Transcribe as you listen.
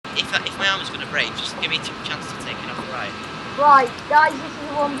if my arm is gonna break, just give me a chance to take it off. Right. Right, guys, this is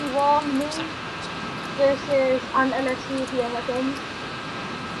a 1v1. Me versus, and let's see if he ever wins.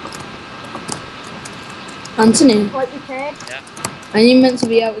 Anthony, Quite prepared. Yeah. are you meant to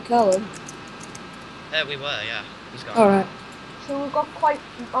be out with Callum? We were, yeah. He's gone. Alright. So I've got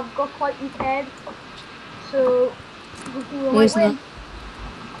quite prepared. So we No, might he's win. not.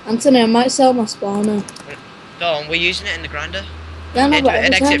 Anthony, I might sell my spawner. Go on, we're using it in the grinder. Yeah, no, Yeah, do but it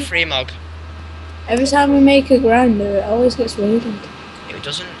an exit 3 mog. every time we make a grinder, it always gets raided. It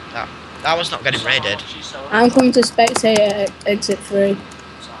doesn't. That was not getting raided. I'm coming to spectate at exit 3.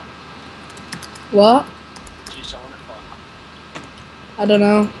 What? I don't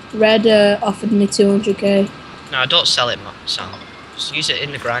know. Red offered me 200k. No, don't sell it, Sam. Just use it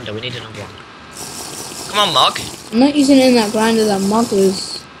in the grinder. We need another one. Come on, Mog. I'm not using it in that grinder. That Mog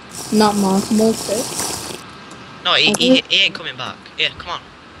was not multi. No, he ain't coming back. Here, come on.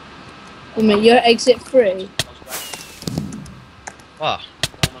 Wait a minute, you're at exit 3. What?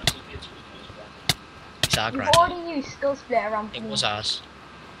 It's our You've grinder. already used Skull Splitter on It me. was ours.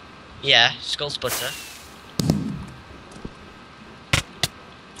 Yeah, skull splitter.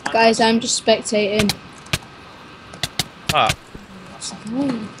 Guys, I'm just spectating. Oh,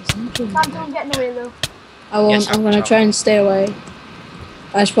 Sam, don't get in the way though. I won't. Yes, I'm gonna I'll try and stay away.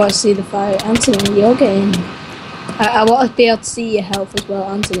 I just want to see the fight. Anthony, you're getting. I want to be able to see your health as well.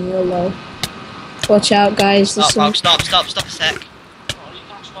 Anthony, you're low. Watch out, guys. There's stop, Mog, stop a sec. Oh, you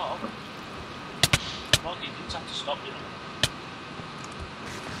can't stop. Mog, you didn't have to stop, you know.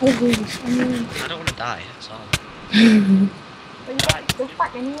 I don't want to die, that's all. But you get stuff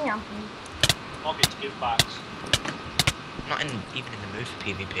back anyway, Anthony. Mog, it's give backs. I'm not even in the mood for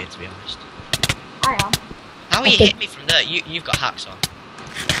PvP, to be honest. I am. How you hit me from there? You've got hacks on.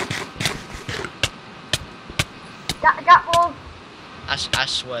 Gappled. I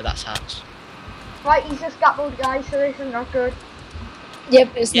swear that's hacks. Right, he's just gappled, guys, so this is not good. Yep,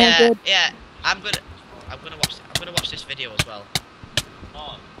 it's not good. Yeah. I'm gonna watch this video as well.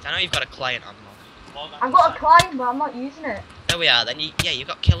 Oh, I know you've got a client on, Mog. Mog, I've got a climb, but I'm not using it. There we are. Then you've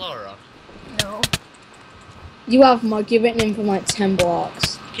got kill aura on. No. You have Mog. You've written in from like 10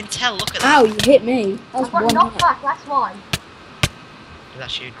 blocks. You can tell. Look at that. Ow! You hit me. That was I've got one. knockback, that's why.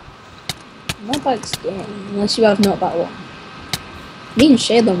 That's you. Knockback's game, unless you have knockback one. Me and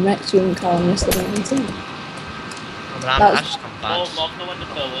Shaylin wrecked you and Colin yesterday, didn't we? Oh, but That I've was- just gone Oh, bad. Mog, no end the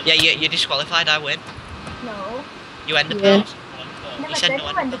pillar. Yeah, you're disqualified. I win. No. You end the Yeah. pearls. Never said said no no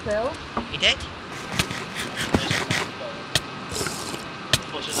end end the pearls. He did.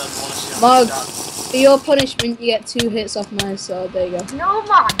 Mog, for your punishment, you get 2 hits off my sword. There you go. No,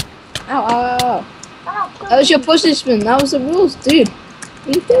 man. Ow, ow, ow, ow. That That was your punishment. That was the rules, dude.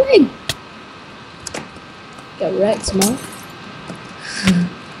 What are you doing? Get wrecked, Mog.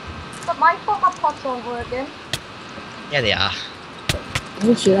 But my fault my pots aren't working. Yeah, they are.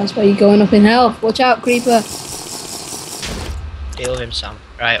 Oh shit, that's why you're going up in health. Watch out, creeper. Deal with him, Sam.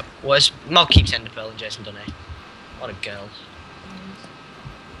 Right. Mog keeps ending pearl and Jason done it. What a girl.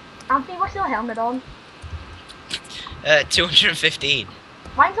 Anthony, what's your helmet on? 215.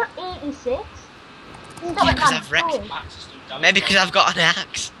 Mine's on 86. He's got Yeah, like 'cause that I've wrecked story. Maybe because I've got an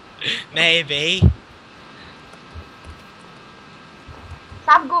axe. Maybe.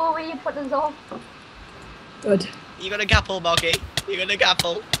 Sam, go away, you put us off. Good. You're gonna gapple, Moggy. You're gonna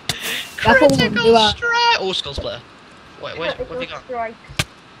gapple. Gapple, you Critical are. strike. Oh, skull splitter. Wait, what have you Critical got? strike.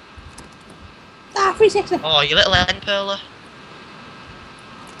 Ah, 360. Oh, you little end pearler.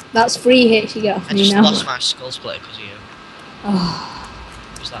 That's 3 hits you get off I me just now. lost my skull splitter because of you. Oh.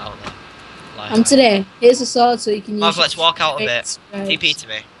 Who's that out there? Liar. And today, here's a sword so you can use Mog, it let's walk out of to it. strikes. TP to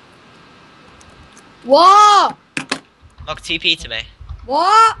me. What? Mog, TP to me.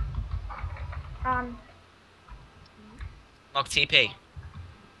 What? Mog, TP.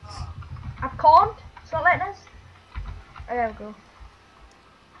 I can't. It's not letting us. Oh, there we go.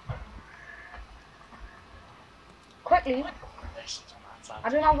 Quickly. I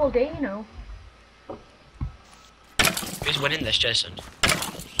don't have all day, you know. Who's winning this, Jason?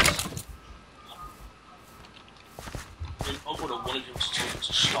 I would have wanted him to tell him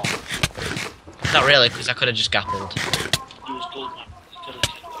to stop. Not really, because I could have just gappled. He was good, man. He could have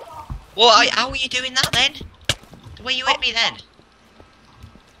killed him. Well, how are you doing that then? The way you hit me then?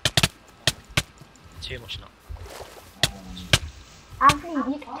 Too much not. Anthony,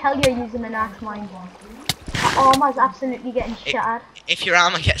 you can tell you're using an axe mine. My armor's absolutely getting shattered. If your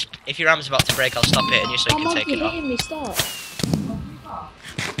armor's about to break, I'll stop it and you so you can Mog, take you're it off. hitting me, stop.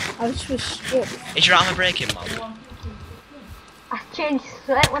 I just was struck. Is your armor breaking, Mog? I changed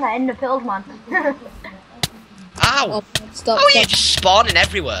sweat when I end the build, man. Ow! Oh, stop, How are you stop. just spawning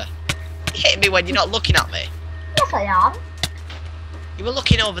everywhere. You hit me when you're not looking at me. Yes, I am. You were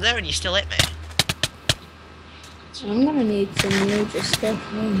looking over there and you still hit me. I'm gonna need some major stuff.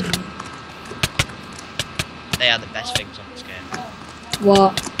 They are the best things on this game.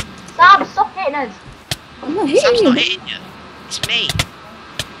 What? Sam, stop hitting us. I'm not hitting Sam's you. not hitting you. It's me.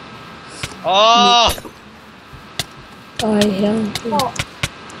 Oh! Oh, yeah. What?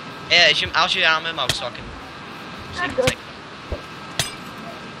 Yeah, how's your armor mode so I can... Good.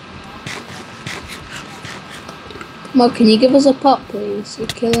 Mog, can you give us a pot, please? You're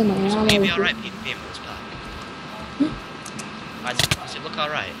killing my It's armor. gonna be alright, being this back. Does it look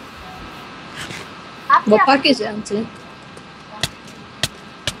alright? What pack is it, Anthony?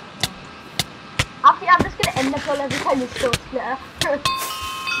 Actually, I'm just gonna end the pull every time you still splitter.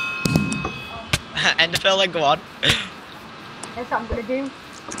 End the pearl and go on. That's what I'm gonna do.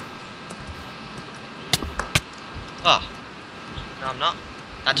 Oh. No, I'm not.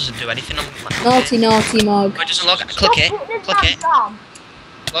 That doesn't do anything on my... Naughty, naughty, Mog. Oh, it doesn't look... Click Stop it. hitting us, Click it. Sam.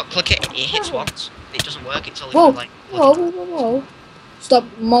 Look, click it. It hits once. It doesn't work. It's only Whoa, for, like... whoa, whoa, whoa, whoa. Stop,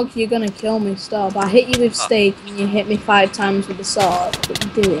 Mog, you're gonna kill me, stop. I hit you with steak and you hit me 5 times with the sword. What are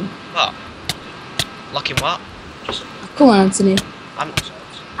you doing? What? Blocking what? Come on, Anthony. I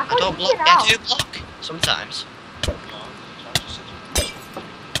don't block. I do block. Sometimes.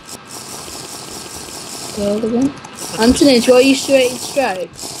 Killed again. Anthony, do you want you straight strike?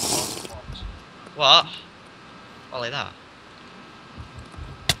 What? Well, like that.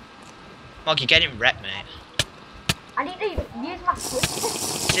 Mog, you're getting wrecked, mate. I need to use my switch.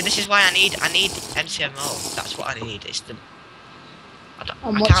 See, this is why I need MCMO. That's what I need. It's the... I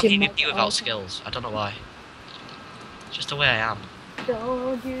I'm can't watching beat Mog you without also. skills. I don't know why. It's just the way I am.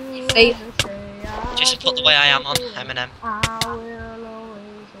 Don't you Hey. ever say Just put the way I am on Eminem. I will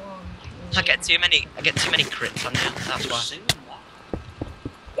always want you. I get too many crits on you. That's why.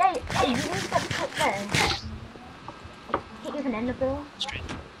 Yeah, you need to put there. Hit with an ender pearl. Straight.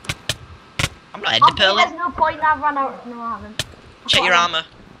 I'm not ender There's pearling. no point. I've run out. No, I haven't. Check your armor.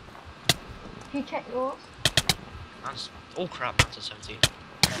 Can you check yours? That's, oh crap, that's a 17.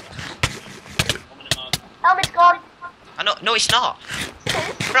 Helmet's gone. I know. No, it's not. It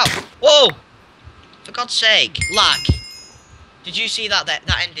is. Crap. Whoa! For God's sake, lag. Did you see that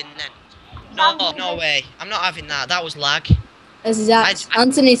ending then? No, no way. I'm not having that. That was lag. This is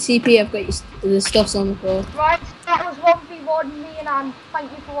Anthony TP, I've got the stuffs on the floor. Right, that was 1v1 me and Anne.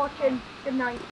 Thank you for watching. Good night.